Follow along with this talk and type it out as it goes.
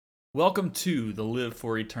Welcome to the Live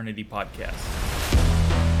for Eternity podcast.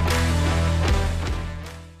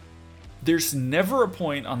 There's never a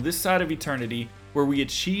point on this side of eternity where we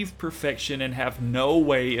achieve perfection and have no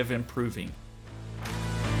way of improving.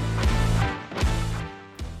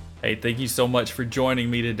 Hey, thank you so much for joining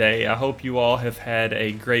me today. I hope you all have had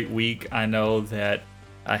a great week. I know that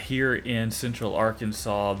here in Central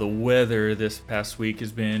Arkansas, the weather this past week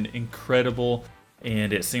has been incredible,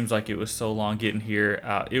 and it seems like it was so long getting here.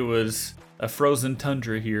 It was a frozen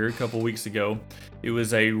tundra here a couple weeks ago. It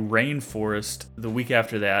was a rainforest the week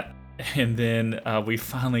after that, and then we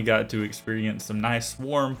finally got to experience some nice,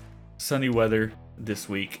 warm, sunny weather this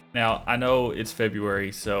week. Now, I know it's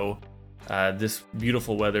February, so this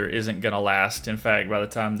beautiful weather isn't going to last. In fact, by the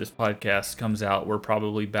time this podcast comes out, we're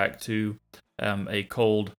probably back to a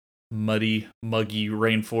cold, muddy, muggy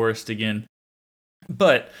rainforest again.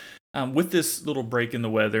 But with this little break in the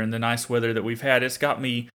weather and the nice weather that we've had, it's got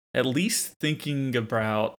me at least thinking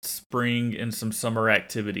about spring and some summer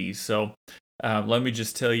activities. So let me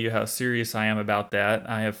just tell you how serious I am about that.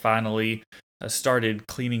 I have finally started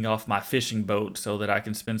cleaning off my fishing boat so that I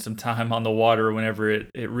can spend some time on the water whenever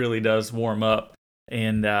it really does warm up.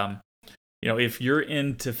 And, if you're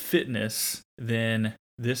into fitness, then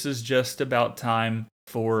this is just about time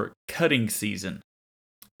for cutting season,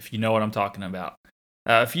 if you know what I'm talking about.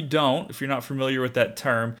 If you don't, if you're not familiar with that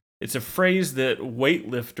term, it's a phrase that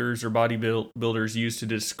weightlifters or bodybuilders use to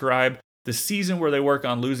describe the season where they work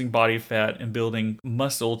on losing body fat and building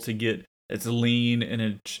muscle to get as lean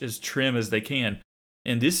and as trim as they can.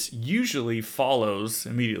 And this usually follows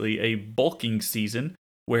immediately a bulking season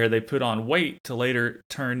where they put on weight to later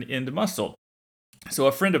turn into muscle. So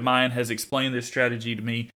a friend of mine has explained this strategy to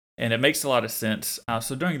me, and it makes a lot of sense.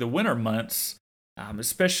 So during the winter months,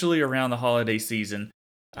 especially around the holiday season,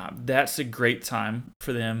 that's a great time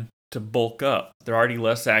for them to bulk up. They're already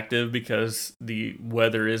less active because the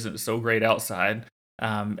weather isn't so great outside.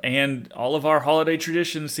 And all of our holiday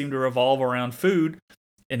traditions seem to revolve around food,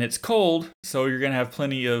 and it's cold, so you're going to have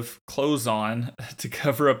plenty of clothes on to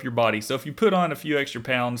cover up your body. So if you put on a few extra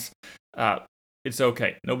pounds, it's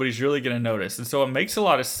okay. Nobody's really going to notice. And so it makes a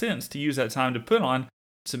lot of sense to use that time to put on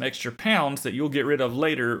some extra pounds that you'll get rid of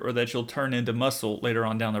later or that you'll turn into muscle later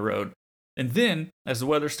on down the road. And then, as the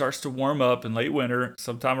weather starts to warm up in late winter,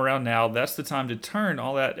 sometime around now, that's the time to turn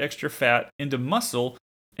all that extra fat into muscle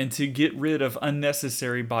and to get rid of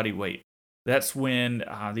unnecessary body weight. That's when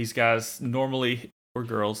these guys normally, or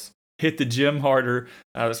girls, hit the gym harder.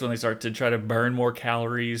 That's when they start to try to burn more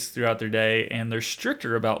calories throughout their day, and they're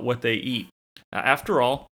stricter about what they eat. After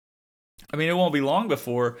all, it won't be long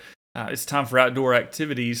before it's time for outdoor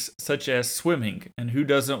activities such as swimming, and who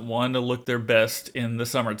doesn't want to look their best in the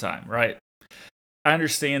summertime, right? I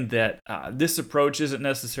understand that this approach isn't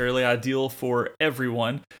necessarily ideal for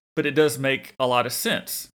everyone, but it does make a lot of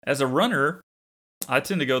sense. As a runner, I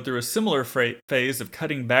tend to go through a similar phase of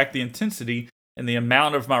cutting back the intensity and the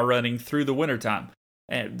amount of my running through the wintertime.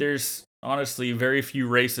 And there's honestly very few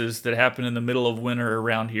races that happen in the middle of winter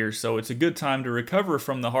around here, so it's a good time to recover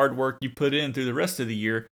from the hard work you put in through the rest of the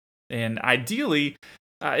year. And ideally,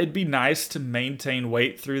 it'd be nice to maintain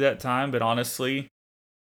weight through that time, but honestly,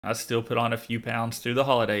 I still put on a few pounds through the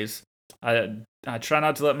holidays. I try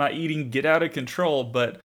not to let my eating get out of control,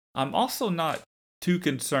 but I'm also not too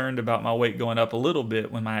concerned about my weight going up a little bit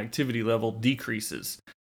when my activity level decreases.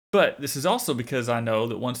 But this is also because I know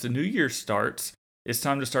that once the new year starts, it's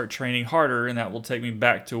time to start training harder, and that will take me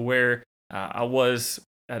back to where I was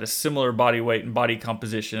at a similar body weight and body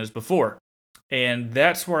composition as before. And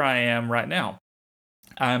that's where I am right now.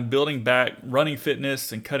 I'm building back running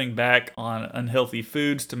fitness and cutting back on unhealthy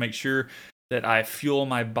foods to make sure that I fuel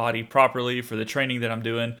my body properly for the training that I'm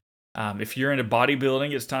doing. If you're into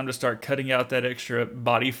bodybuilding, it's time to start cutting out that extra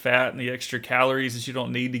body fat and the extra calories that you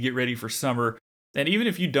don't need to get ready for summer. And even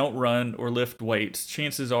if you don't run or lift weights,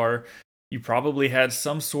 chances are you probably had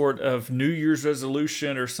some sort of New Year's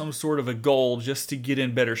resolution or some sort of a goal just to get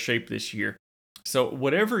in better shape this year. So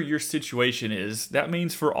whatever your situation is, that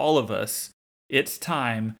means for all of us, it's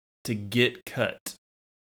time to get cut.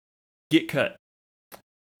 Get cut.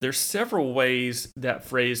 There's several ways that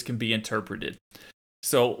phrase can be interpreted.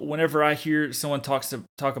 So whenever I hear someone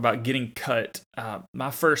talk about getting cut, my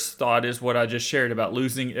first thought is what I just shared about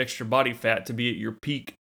losing extra body fat to be at your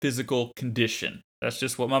peak physical condition. That's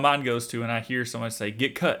just what my mind goes to when I hear someone say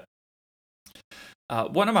get cut.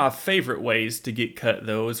 One of my favorite ways to get cut,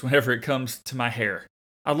 though, is whenever it comes to my hair.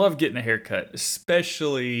 I love getting a haircut,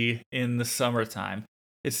 especially in the summertime.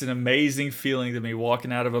 It's an amazing feeling to me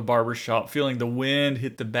walking out of a barber shop, feeling the wind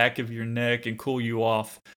hit the back of your neck and cool you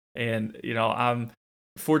off. And, I'm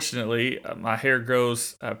Fortunately, my hair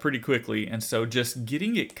grows pretty quickly, and so just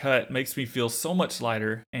getting it cut makes me feel so much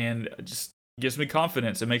lighter and just gives me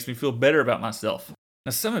confidence. It makes me feel better about myself.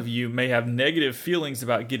 Now, some of you may have negative feelings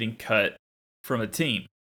about getting cut from a team.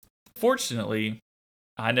 Fortunately,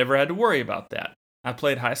 I never had to worry about that. I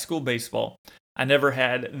played high school baseball. I never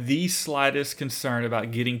had the slightest concern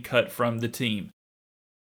about getting cut from the team.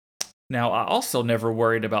 Now, I also never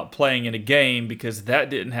worried about playing in a game because that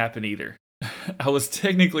didn't happen either. I was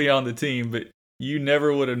technically on the team, but you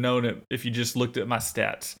never would have known it if you just looked at my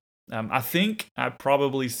stats. I think I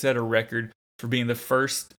probably set a record for being the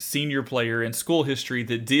first senior player in school history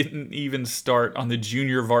that didn't even start on the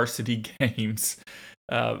junior varsity games.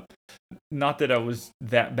 Uh, Not that I was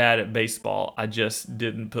that bad at baseball, I just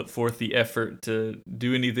didn't put forth the effort to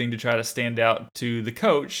do anything to try to stand out to the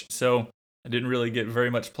coach, so I didn't really get very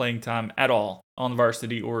much playing time at all on the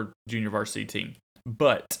varsity or junior varsity team.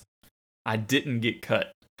 But I didn't get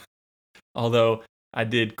cut, although I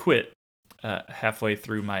did quit halfway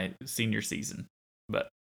through my senior season. But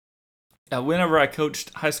whenever I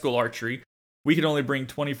coached high school archery, we could only bring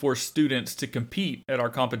 24 students to compete at our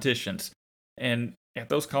competitions. And at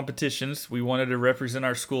those competitions, we wanted to represent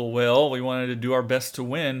our school well. We wanted to do our best to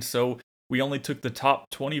win. So we only took the top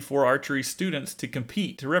 24 archery students to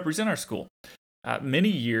compete to represent our school. Many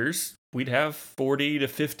years, we'd have 40 to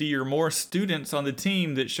 50 or more students on the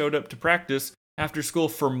team that showed up to practice after school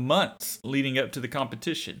for months leading up to the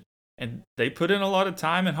competition. And they put in a lot of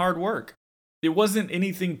time and hard work. It wasn't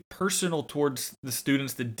anything personal towards the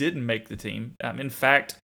students that didn't make the team. In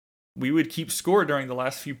fact, we would keep score during the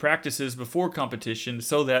last few practices before competition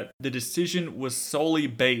so that the decision was solely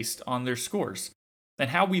based on their scores.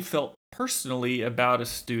 And how we felt personally about a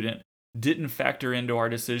student didn't factor into our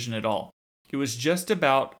decision at all. It was just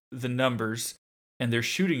about the numbers and their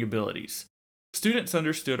shooting abilities. Students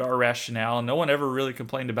understood our rationale, and no one ever really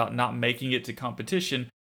complained about not making it to competition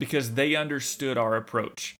because they understood our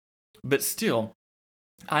approach. But still,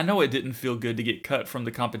 I know it didn't feel good to get cut from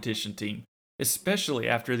the competition team, especially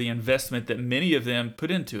after the investment that many of them put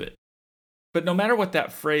into it. But no matter what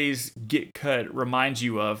that phrase, get cut, reminds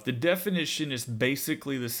you of, the definition is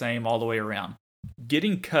basically the same all the way around.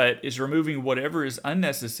 Getting cut is removing whatever is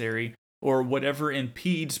unnecessary or whatever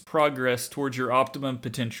impedes progress towards your optimum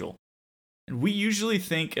potential. And we usually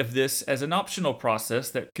think of this as an optional process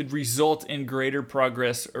that could result in greater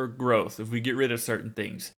progress or growth if we get rid of certain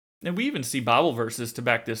things. And we even see Bible verses to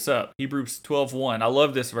back this up. Hebrews 12:1. I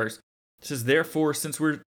love this verse. It says, "Therefore, since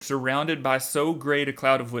we're surrounded by so great a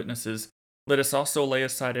cloud of witnesses, let us also lay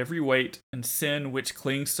aside every weight and sin which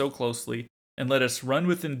clings so closely, and let us run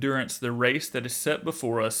with endurance the race that is set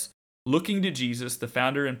before us, looking to Jesus, the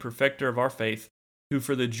founder and perfecter of our faith, who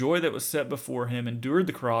for the joy that was set before him endured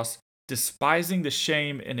the cross, despising the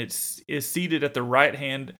shame, and is seated at the right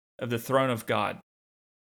hand of the throne of God."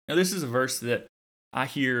 Now, this is a verse that I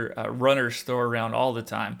hear runners throw around all the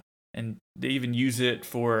time, and they even use it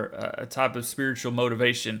for a type of spiritual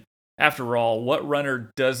motivation. After all, what runner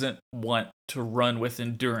doesn't want to run with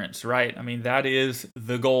endurance, right? I mean, that is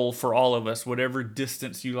the goal for all of us, whatever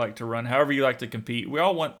distance you like to run, however you like to compete. We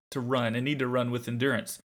all want to run and need to run with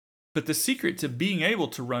endurance. But the secret to being able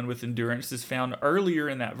to run with endurance is found earlier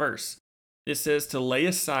in that verse. It says to lay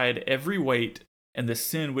aside every weight and the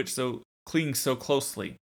sin which so clings so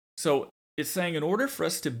closely. So it's saying in order for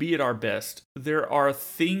us to be at our best, there are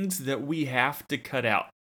things that we have to cut out.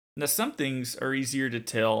 Now, some things are easier to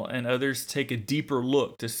tell, and others take a deeper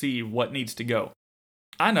look to see what needs to go.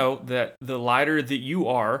 I know that the lighter that you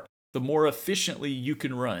are, the more efficiently you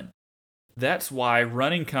can run. That's why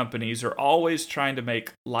running companies are always trying to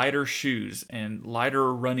make lighter shoes and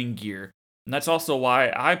lighter running gear. And that's also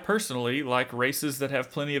why I personally like races that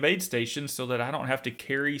have plenty of aid stations so that I don't have to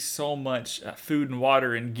carry so much food and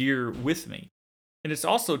water and gear with me. And it's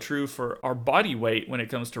also true for our body weight when it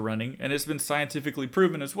comes to running, and it's been scientifically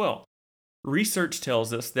proven as well. Research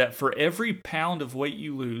tells us that for every pound of weight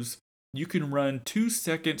you lose, you can run 2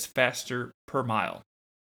 seconds faster per mile.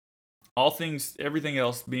 Everything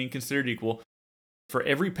else being considered equal, for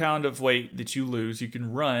every pound of weight that you lose, you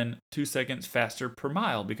can run 2 seconds faster per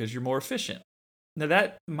mile because you're more efficient. Now,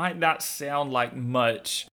 that might not sound like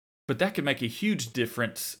much, but that could make a huge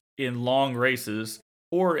difference in long races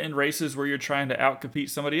or in races where you're trying to outcompete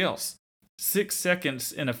somebody else. 6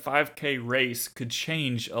 seconds in a 5K race could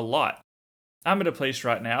change a lot. I'm at a place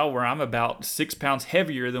right now where I'm about 6 pounds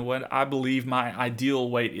heavier than what I believe my ideal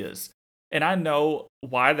weight is. And I know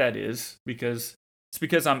why that is, because it's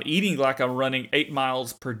because I'm eating like I'm running 8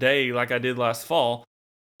 miles per day like I did last fall,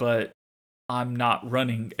 but I'm not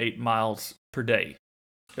running 8 miles per day,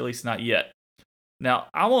 at least not yet. Now,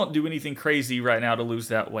 I won't do anything crazy right now to lose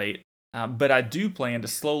that weight, but I do plan to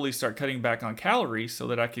slowly start cutting back on calories so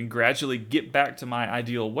that I can gradually get back to my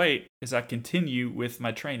ideal weight as I continue with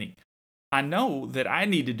my training. I know that I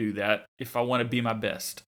need to do that if I want to be my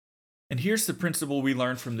best. And here's the principle we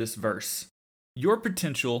learned from this verse: your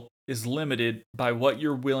potential is limited by what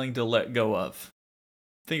you're willing to let go of.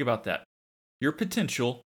 Think about that. Your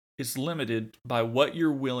potential is limited by what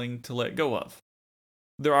you're willing to let go of.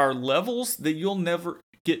 There are levels that you'll never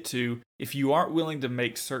get to if you aren't willing to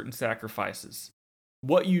make certain sacrifices.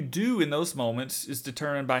 What you do in those moments is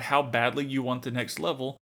determined by how badly you want the next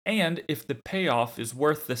level and if the payoff is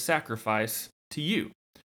worth the sacrifice to you.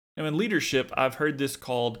 Now, in leadership, I've heard this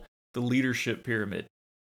called the leadership pyramid.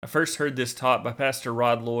 I first heard this taught by Pastor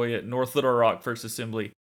Rod Loy at North Little Rock First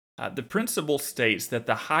Assembly. The principle states that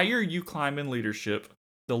the higher you climb in leadership,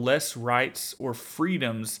 the less rights or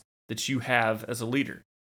freedoms that you have as a leader.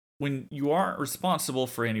 When you aren't responsible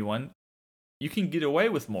for anyone, you can get away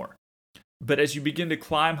with more. But as you begin to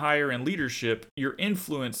climb higher in leadership, your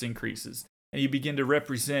influence increases, and you begin to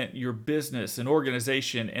represent your business and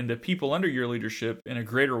organization and the people under your leadership in a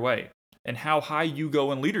greater way. And how high you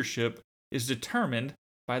go in leadership is determined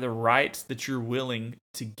by the rights that you're willing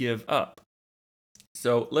to give up.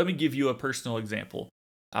 So let me give you a personal example.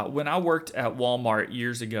 When I worked at Walmart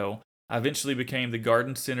years ago, I eventually became the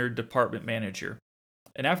garden center department manager.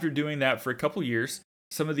 And after doing that for a couple years,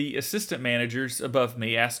 some of the assistant managers above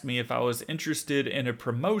me asked me if I was interested in a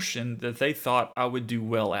promotion that they thought I would do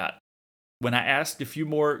well at. When I asked a few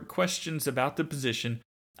more questions about the position,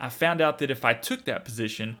 I found out that if I took that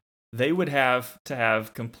position, they would have to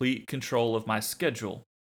have complete control of my schedule,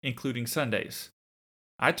 including Sundays.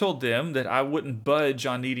 I told them that I wouldn't budge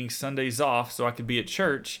on needing Sundays off so I could be at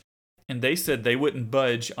church, and they said they wouldn't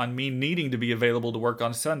budge on me needing to be available to work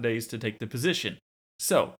on Sundays to take the position.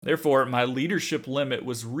 So, therefore, my leadership limit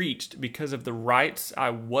was reached because of the rights I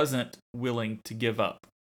wasn't willing to give up.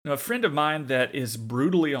 Now, a friend of mine that is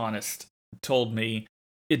brutally honest told me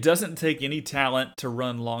it doesn't take any talent to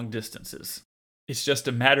run long distances. It's just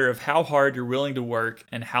a matter of how hard you're willing to work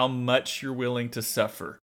and how much you're willing to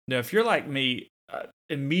suffer. Now, if you're like me,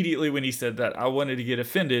 immediately when he said that, I wanted to get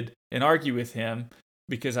offended and argue with him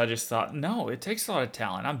because I just thought, no, it takes a lot of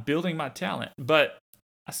talent. I'm building my talent. But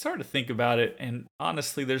I started to think about it, and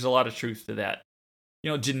honestly, there's a lot of truth to that.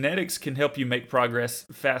 Genetics can help you make progress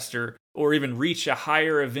faster or even reach a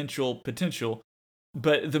higher eventual potential.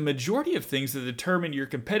 But the majority of things that determine your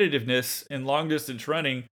competitiveness in long distance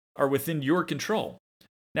running are within your control.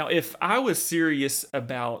 Now, if I was serious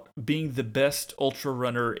about being the best ultra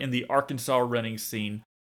runner in the Arkansas running scene,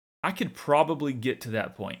 I could probably get to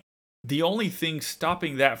that point. The only things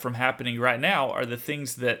stopping that from happening right now are the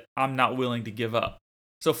things that I'm not willing to give up.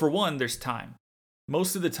 So for one, there's time.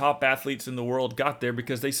 Most of the top athletes in the world got there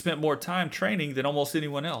because they spent more time training than almost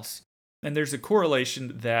anyone else. And there's a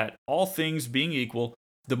correlation that all things being equal,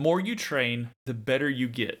 the more you train, the better you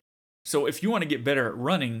get. So if you want to get better at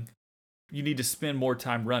running, you need to spend more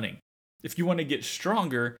time running. If you want to get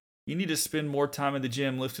stronger, you need to spend more time in the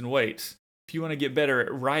gym lifting weights. If you want to get better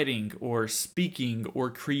at writing or speaking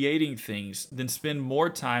or creating things, then spend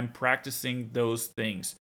more time practicing those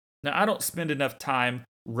things. Now, I don't spend enough time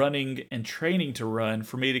running and training to run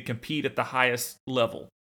for me to compete at the highest level.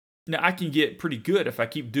 Now, I can get pretty good if I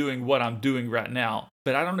keep doing what I'm doing right now,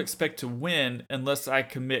 but I don't expect to win unless I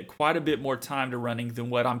commit quite a bit more time to running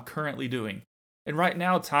than what I'm currently doing. And right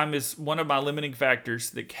now, time is one of my limiting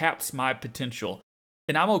factors that caps my potential.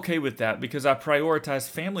 And I'm okay with that because I prioritize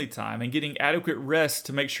family time and getting adequate rest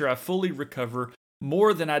to make sure I fully recover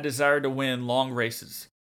more than I desire to win long races.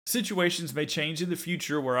 Situations may change in the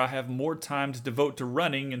future where I have more time to devote to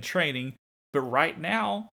running and training, but right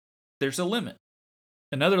now, there's a limit.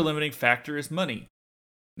 Another limiting factor is money.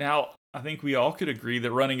 Now, I think we all could agree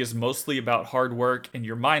that running is mostly about hard work and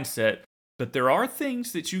your mindset, but there are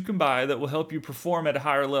things that you can buy that will help you perform at a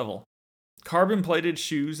higher level. Carbon-plated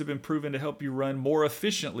shoes have been proven to help you run more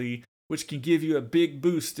efficiently, which can give you a big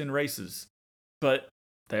boost in races. But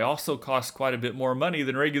they also cost quite a bit more money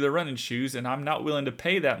than regular running shoes, and I'm not willing to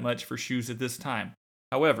pay that much for shoes at this time.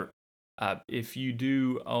 However, if you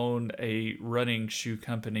do own a running shoe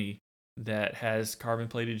company that has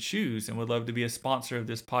carbon-plated shoes and would love to be a sponsor of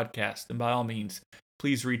this podcast, then by all means,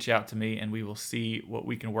 please reach out to me and we will see what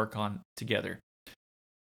we can work on together.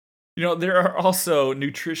 There are also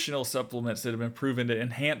nutritional supplements that have been proven to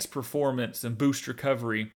enhance performance and boost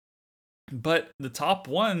recovery. But the top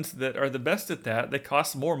ones that are the best at that, they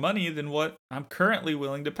cost more money than what I'm currently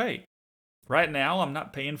willing to pay. Right now, I'm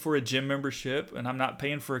not paying for a gym membership and I'm not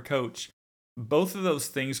paying for a coach. Both of those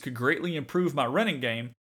things could greatly improve my running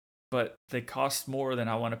game, but they cost more than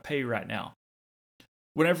I want to pay right now.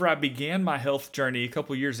 Whenever I began my health journey a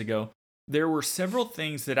couple years ago, there were several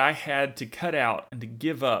things that I had to cut out and to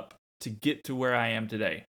give up to get to where I am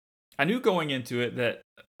today. I knew going into it that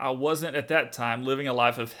I wasn't at that time living a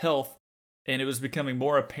life of health, and it was becoming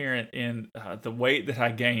more apparent in the weight that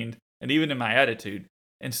I gained and even in my attitude.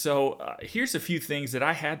 And so here's a few things that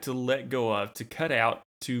I had to let go of, to cut out,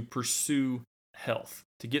 to pursue health,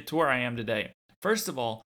 to get to where I am today. First of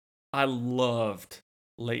all, I loved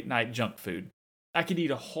late night junk food. I could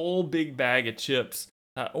eat a whole big bag of chips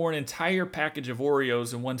or an entire package of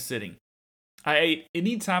Oreos in one sitting. I ate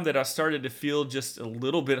any time that I started to feel just a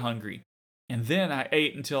little bit hungry, and then I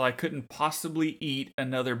ate until I couldn't possibly eat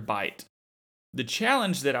another bite. The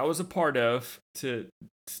challenge that I was a part of to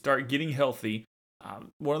start getting healthy,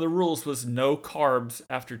 one of the rules was no carbs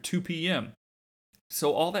after 2 p.m.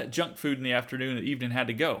 So all that junk food in the afternoon and evening had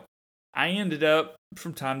to go. I ended up,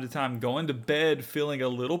 from time to time, going to bed feeling a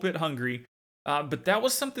little bit hungry, but that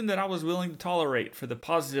was something that I was willing to tolerate for the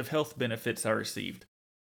positive health benefits I received.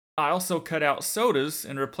 I also cut out sodas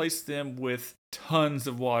and replaced them with tons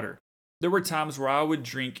of water. There were times where I would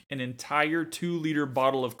drink an entire 2-liter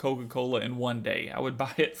bottle of Coca-Cola in one day. I would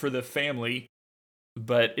buy it for the family,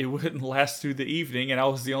 but it wouldn't last through the evening, and I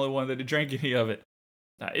was the only one that drank any of it.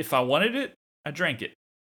 If I wanted it, I drank it.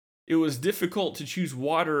 It was difficult to choose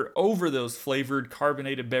water over those flavored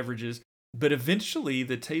carbonated beverages, but eventually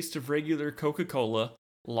the taste of regular Coca-Cola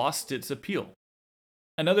lost its appeal.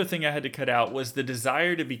 Another thing I had to cut out was the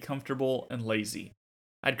desire to be comfortable and lazy.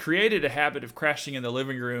 I'd created a habit of crashing in the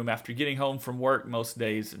living room after getting home from work most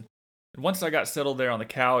days, and once I got settled there on the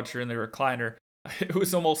couch or in the recliner, it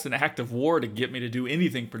was almost an act of war to get me to do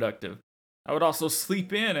anything productive. I would also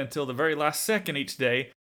sleep in until the very last second each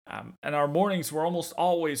day, and our mornings were almost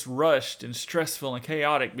always rushed and stressful and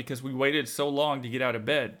chaotic because we waited so long to get out of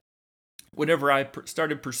bed. Whenever I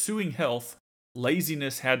started pursuing health,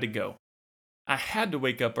 laziness had to go. I had to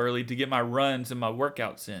wake up early to get my runs and my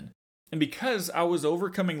workouts in. And because I was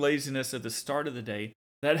overcoming laziness at the start of the day,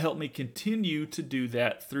 that helped me continue to do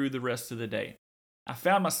that through the rest of the day. I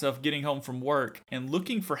found myself getting home from work and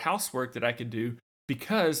looking for housework that I could do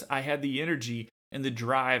because I had the energy and the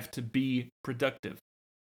drive to be productive.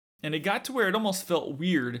 And it got to where it almost felt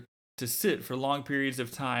weird to sit for long periods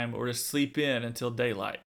of time or to sleep in until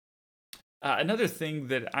daylight. Another thing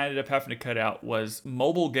that I ended up having to cut out was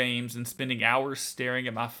mobile games and spending hours staring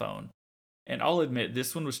at my phone. And I'll admit,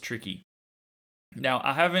 this one was tricky. Now,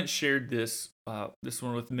 I haven't shared this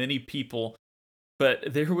one with many people,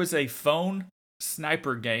 but there was a phone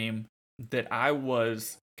sniper game that I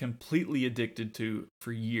was completely addicted to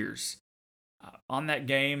for years. On that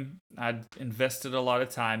game, I'd invested a lot of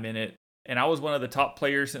time in it, and I was one of the top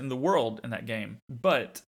players in the world in that game.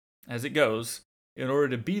 But, as it goes, in order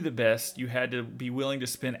to be the best, you had to be willing to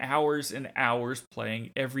spend hours and hours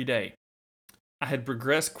playing every day. I had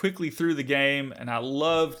progressed quickly through the game, and I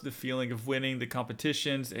loved the feeling of winning the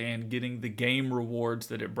competitions and getting the game rewards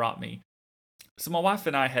that it brought me. So my wife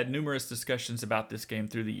and I had numerous discussions about this game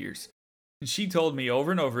through the years, and she told me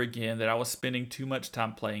over and over again that I was spending too much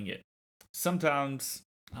time playing it. Sometimes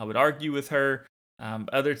I would argue with her,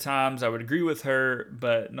 other times I would agree with her,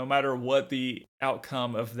 but no matter what the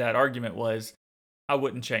outcome of that argument was, I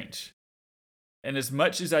wouldn't change. And as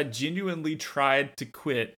much as I genuinely tried to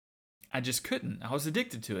quit, I just couldn't. I was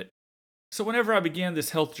addicted to it. So whenever I began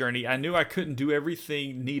this health journey, I knew I couldn't do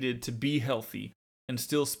everything needed to be healthy and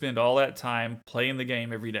still spend all that time playing the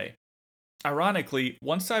game every day. Ironically,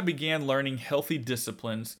 once I began learning healthy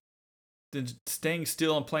disciplines, then staying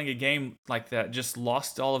still and playing a game like that just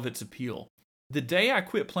lost all of its appeal. The day I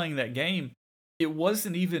quit playing that game, it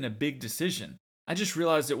wasn't even a big decision. I just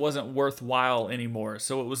realized it wasn't worthwhile anymore,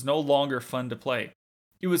 so it was no longer fun to play.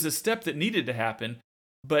 It was a step that needed to happen,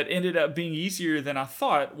 but ended up being easier than I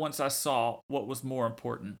thought once I saw what was more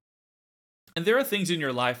important. And there are things in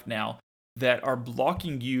your life now that are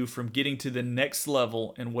blocking you from getting to the next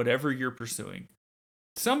level in whatever you're pursuing.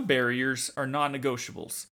 Some barriers are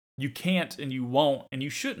non-negotiables. You can't and you won't and you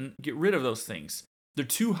shouldn't get rid of those things. They're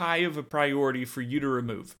too high of a priority for you to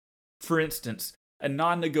remove. For instance, a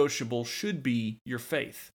non-negotiable should be your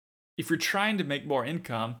faith. If you're trying to make more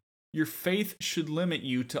income, your faith should limit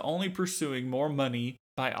you to only pursuing more money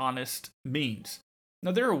by honest means.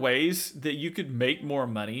 Now, there are ways that you could make more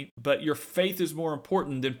money, but your faith is more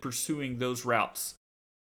important than pursuing those routes.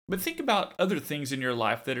 But think about other things in your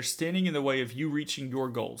life that are standing in the way of you reaching your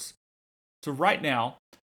goals. So right now,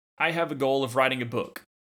 I have a goal of writing a book.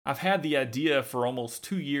 I've had the idea for almost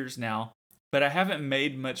 2 years now, but I haven't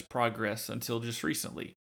made much progress until just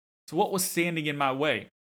recently. So what was standing in my way?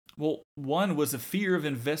 Well, one was a fear of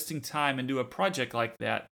investing time into a project like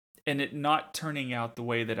that and it not turning out the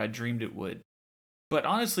way that I dreamed it would. But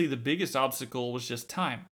honestly, the biggest obstacle was just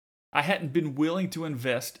time. I hadn't been willing to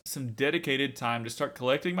invest some dedicated time to start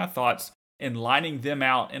collecting my thoughts and lining them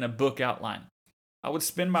out in a book outline. I would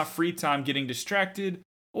spend my free time getting distracted,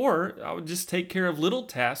 or I would just take care of little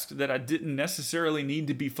tasks that I didn't necessarily need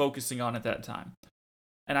to be focusing on at that time.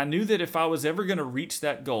 And I knew that if I was ever going to reach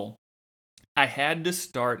that goal, I had to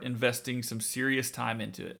start investing some serious time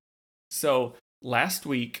into it. So last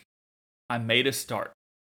week, I made a start.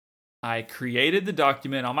 I created the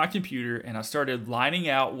document on my computer and I started lining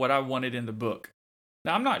out what I wanted in the book.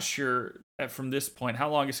 Now, I'm not sure from this point how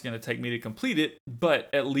long it's going to take me to complete it, but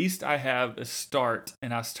at least I have a start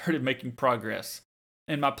and I started making progress.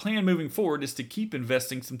 And my plan moving forward is to keep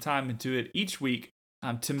investing some time into it each week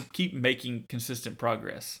to keep making consistent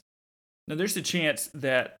progress. Now, there's a chance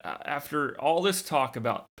that after all this talk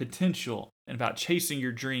about potential and about chasing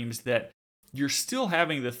your dreams, that you're still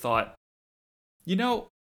having the thought, you know,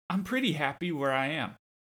 I'm pretty happy where I am.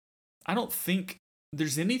 I don't think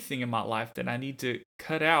there's anything in my life that I need to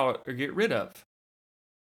cut out or get rid of.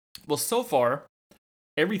 Well, so far,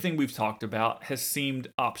 everything we've talked about has seemed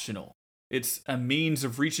optional. It's a means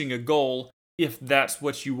of reaching a goal if that's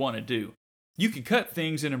what you want to do. You can cut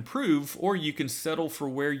things and improve, or you can settle for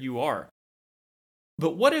where you are.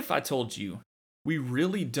 But what if I told you we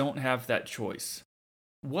really don't have that choice?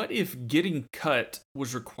 What if getting cut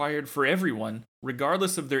was required for everyone,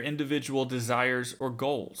 regardless of their individual desires or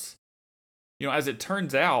goals? As it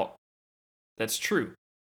turns out, that's true.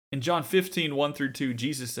 In John 15, 1 through 2,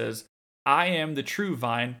 Jesus says, I am the true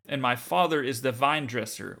vine, and my Father is the vine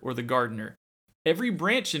dresser or the gardener. Every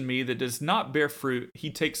branch in me that does not bear fruit,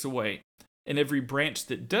 he takes away. And every branch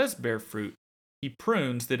that does bear fruit, he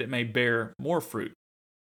prunes that it may bear more fruit.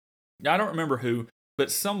 Now, I don't remember who,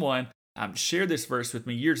 but someone shared this verse with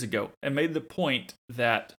me years ago and made the point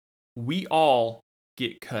that we all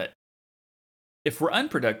get cut. If we're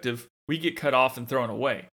unproductive, we get cut off and thrown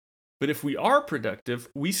away. But if we are productive,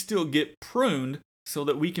 we still get pruned so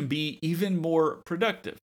that we can be even more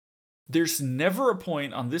productive. There's never a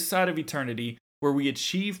point on this side of eternity where we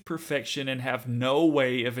achieve perfection and have no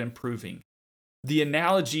way of improving. The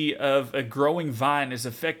analogy of a growing vine is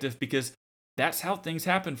effective because that's how things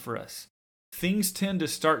happen for us. Things tend to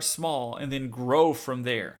start small and then grow from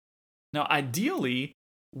there. Now, ideally,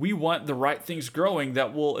 we want the right things growing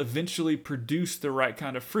that will eventually produce the right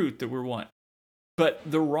kind of fruit that we want. But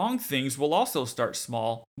the wrong things will also start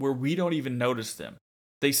small where we don't even notice them.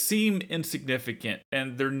 They seem insignificant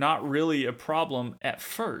and they're not really a problem at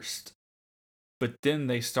first, but then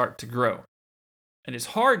they start to grow. And it's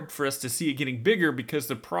hard for us to see it getting bigger because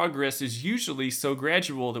the progress is usually so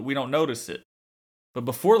gradual that we don't notice it. But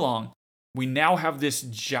before long, we now have this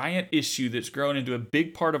giant issue that's grown into a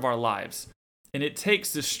big part of our lives. And it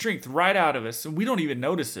takes the strength right out of us and we don't even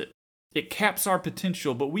notice it. It caps our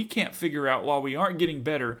potential, but we can't figure out why we aren't getting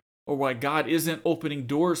better or why God isn't opening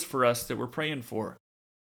doors for us that we're praying for.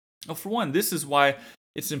 Well, for one, this is why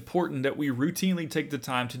it's important that we routinely take the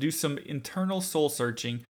time to do some internal soul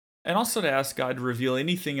searching and also to ask God to reveal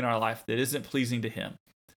anything in our life that isn't pleasing to Him.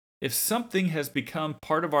 If something has become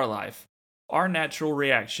part of our life, our natural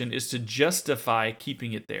reaction is to justify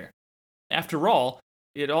keeping it there. After all,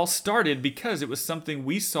 it all started because it was something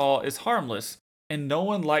we saw as harmless, and no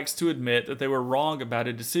one likes to admit that they were wrong about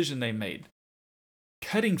a decision they made.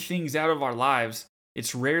 Cutting things out of our lives,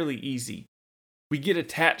 it's rarely easy. We get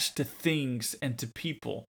attached to things and to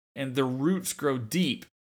people, and the roots grow deep.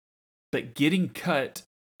 But getting cut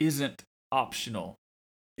isn't optional.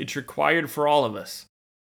 It's required for all of us.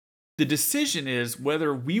 The decision is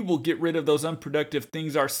whether we will get rid of those unproductive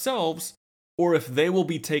things ourselves or if they will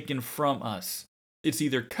be taken from us. It's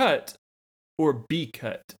either cut or be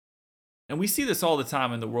cut. And we see this all the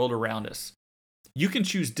time in the world around us. You can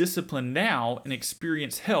choose discipline now and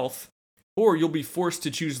experience health, or you'll be forced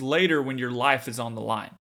to choose later when your life is on the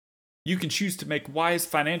line. You can choose to make wise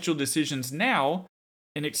financial decisions now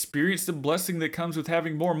and experience the blessing that comes with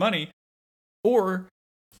having more money, or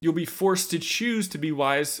you'll be forced to choose to be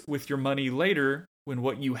wise with your money later when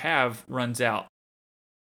what you have runs out.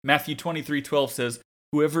 Matthew 23:12 says,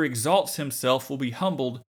 "Whoever exalts himself will be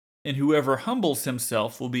humbled, and whoever humbles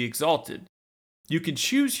himself will be exalted." You can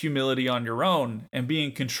choose humility on your own and be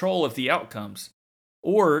in control of the outcomes,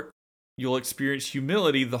 or you'll experience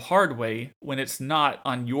humility the hard way when it's not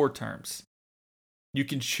on your terms. You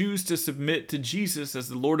can choose to submit to Jesus as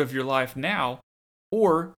the Lord of your life now,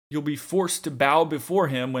 or you'll be forced to bow before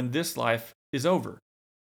Him when this life is over.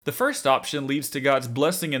 The first option leads to God's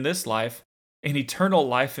blessing in this life and eternal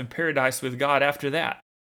life in paradise with God after that.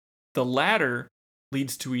 The latter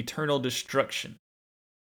leads to eternal destruction.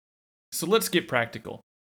 So let's get practical.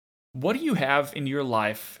 What do you have in your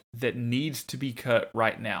life that needs to be cut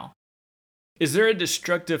right now? Is there a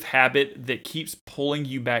destructive habit that keeps pulling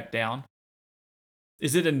you back down?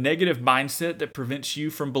 Is it a negative mindset that prevents you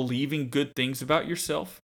from believing good things about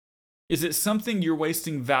yourself? Is it something you're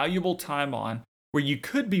wasting valuable time on where you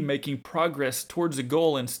could be making progress towards a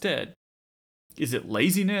goal instead? Is it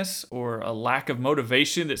laziness or a lack of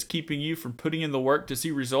motivation that's keeping you from putting in the work to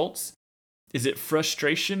see results? Is it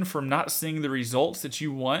frustration from not seeing the results that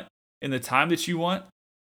you want in the time that you want?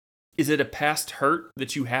 Is it a past hurt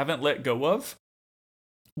that you haven't let go of?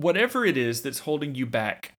 Whatever it is that's holding you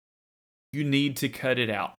back, you need to cut it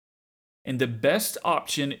out. And the best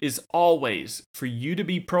option is always for you to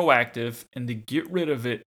be proactive and to get rid of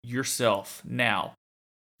it yourself now.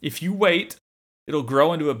 If you wait, it'll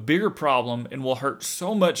grow into a bigger problem and will hurt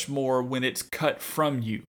so much more when it's cut from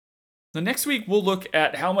you. The next week, we'll look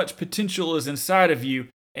at how much potential is inside of you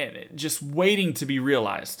and just waiting to be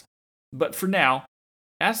realized. But for now,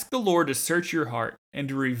 ask the Lord to search your heart and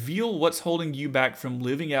to reveal what's holding you back from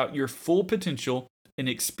living out your full potential and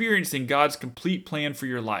experiencing God's complete plan for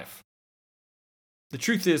your life. The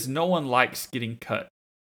truth is, no one likes getting cut.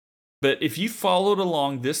 But if you followed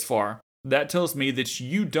along this far, that tells me that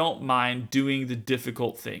you don't mind doing the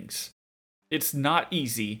difficult things. It's not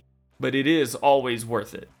easy, but it is always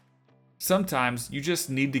worth it. Sometimes you just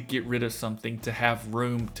need to get rid of something to have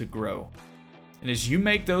room to grow. And as you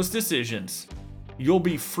make those decisions, you'll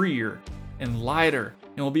be freer and lighter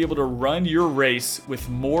and will be able to run your race with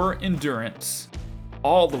more endurance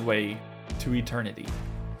all the way to eternity.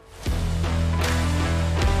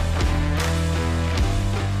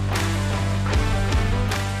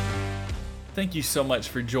 Thank you so much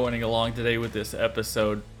for joining along today with this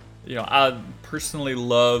episode. I personally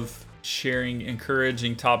love sharing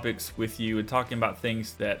encouraging topics with you and talking about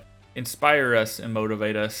things that inspire us and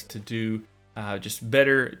motivate us to do just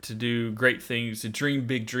better, to do great things, to dream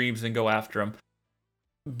big dreams and go after them.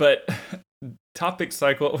 But topics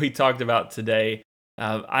like what we talked about today,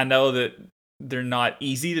 I know that they're not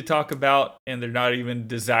easy to talk about and they're not even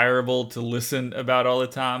desirable to listen about all the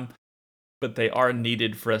time. But they are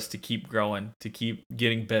needed for us to keep growing, to keep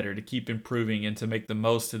getting better, to keep improving, and to make the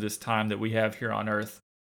most of this time that we have here on earth.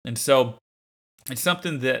 And so it's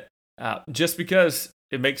something that just because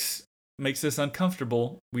it makes us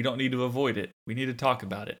uncomfortable, we don't need to avoid it. We need to talk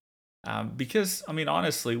about it. Because,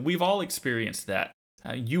 honestly, we've all experienced that.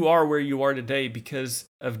 You are where you are today because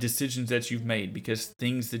of decisions that you've made, because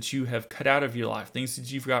things that you have cut out of your life, things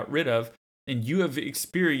that you've got rid of, and you have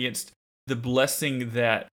experienced the blessing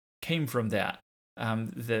that came from that,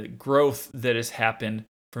 the growth that has happened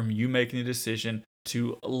from you making a decision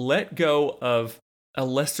to let go of a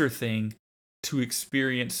lesser thing to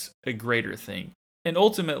experience a greater thing. And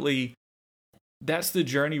ultimately, that's the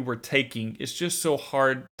journey we're taking. It's just so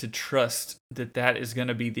hard to trust that that is going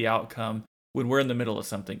to be the outcome when we're in the middle of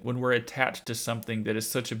something, when we're attached to something that is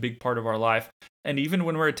such a big part of our life, and even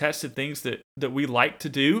when we're attached to things that we like to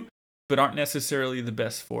do, but aren't necessarily the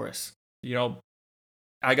best for us.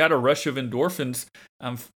 I got a rush of endorphins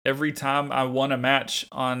every time I won a match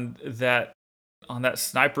on that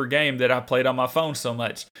sniper game that I played on my phone so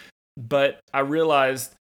much. But I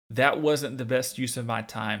realized that wasn't the best use of my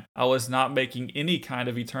time. I was not making any kind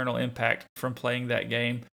of eternal impact from playing that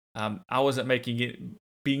game. I wasn't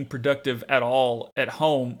being productive at all at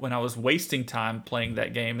home when I was wasting time playing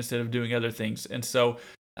that game instead of doing other things. And so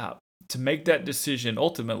to make that decision,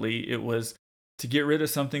 ultimately, it was to get rid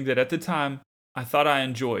of something that at the time I thought I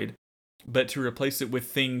enjoyed, but to replace it with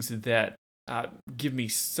things that give me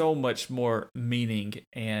so much more meaning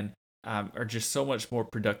and are just so much more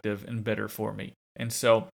productive and better for me. And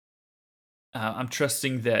so I'm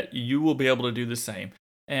trusting that you will be able to do the same.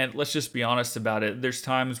 And let's just be honest about it. There's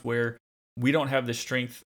times where we don't have the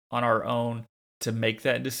strength on our own to make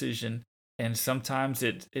that decision. And sometimes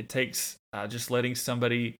it takes just letting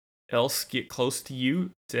somebody else get close to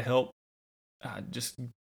you to help just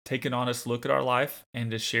take an honest look at our life and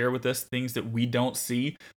to share with us things that we don't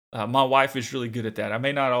see. My wife is really good at that. I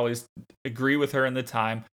may not always agree with her in the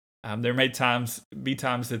time. There may be times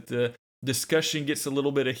that the discussion gets a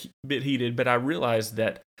little bit heated, but I realize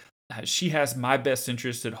that she has my best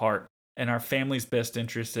interest at heart and our family's best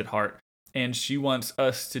interest at heart. And she wants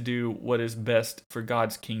us to do what is best for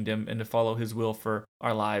God's kingdom and to follow His will for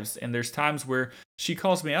our lives. And there's times where she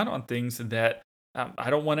calls me out on things that I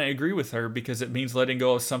don't want to agree with her because it means letting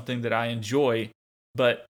go of something that I enjoy,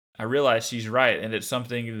 but I realize she's right, and it's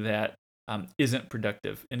something that isn't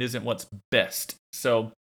productive and isn't what's best.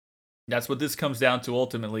 So that's what this comes down to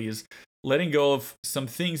ultimately is letting go of some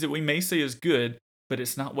things that we may say is good, but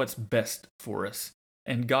it's not what's best for us.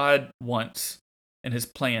 And God wants and has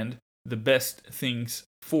planned the best things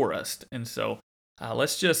for us. And so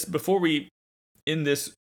let's just, before we end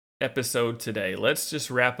this episode today, let's just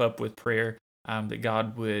wrap up with prayer, that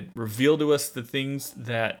God would reveal to us the things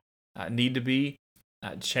that need to be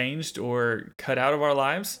changed or cut out of our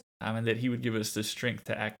lives, and that He would give us the strength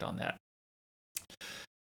to act on that.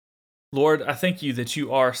 Lord, I thank you that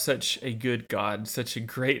you are such a good God, such a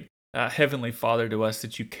great Heavenly Father to us,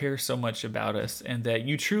 that you care so much about us, and that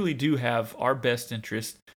you truly do have our best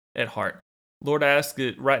interest at heart. Lord, I ask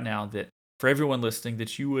that right now that for everyone listening,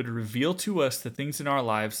 that you would reveal to us the things in our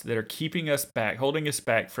lives that are keeping us back, holding us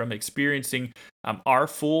back from experiencing our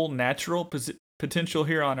full natural potential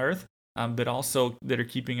here on earth, but also that are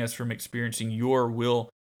keeping us from experiencing your will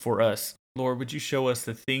for us. Lord, would you show us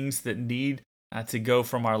the things that need to go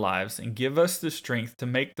from our lives, and give us the strength to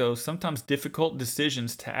make those sometimes difficult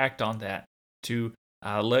decisions, to act on that, to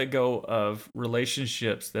let go of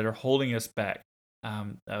relationships that are holding us back,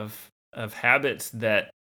 of habits that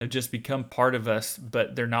have just become part of us,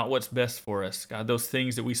 but they're not what's best for us. God, those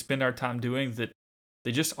things that we spend our time doing that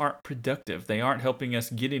they just aren't productive. They aren't helping us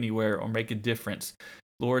get anywhere or make a difference.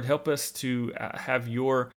 Lord, help us to have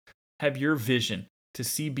your vision, to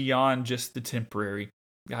see beyond just the temporary,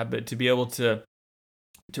 God, but to be able to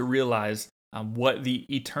realize what the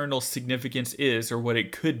eternal significance is, or what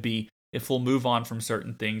it could be, if we'll move on from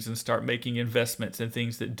certain things and start making investments in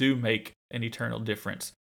things that do make an eternal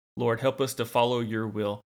difference. Lord, help us to follow your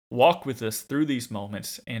will. Walk with us through these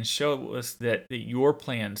moments and show us that your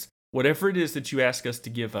plans, whatever it is that you ask us to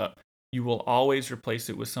give up, you will always replace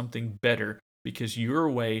it with something better, because your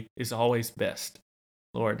way is always best.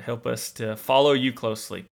 Lord, help us to follow you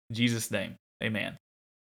closely. In Jesus' name, amen.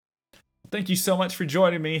 Thank you so much for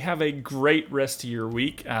joining me. Have a great rest of your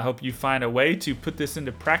week. I hope you find a way to put this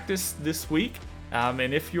into practice this week.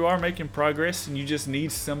 And if you are making progress and you just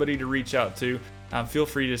need somebody to reach out to, feel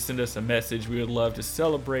free to send us a message. We would love to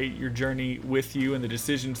celebrate your journey with you and the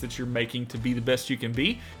decisions that you're making to be the best you can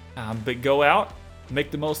be. But go out,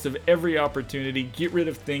 make the most of every opportunity, get rid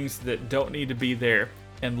of things that don't need to be there,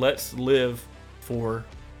 and let's live for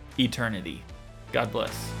eternity. God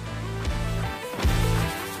bless.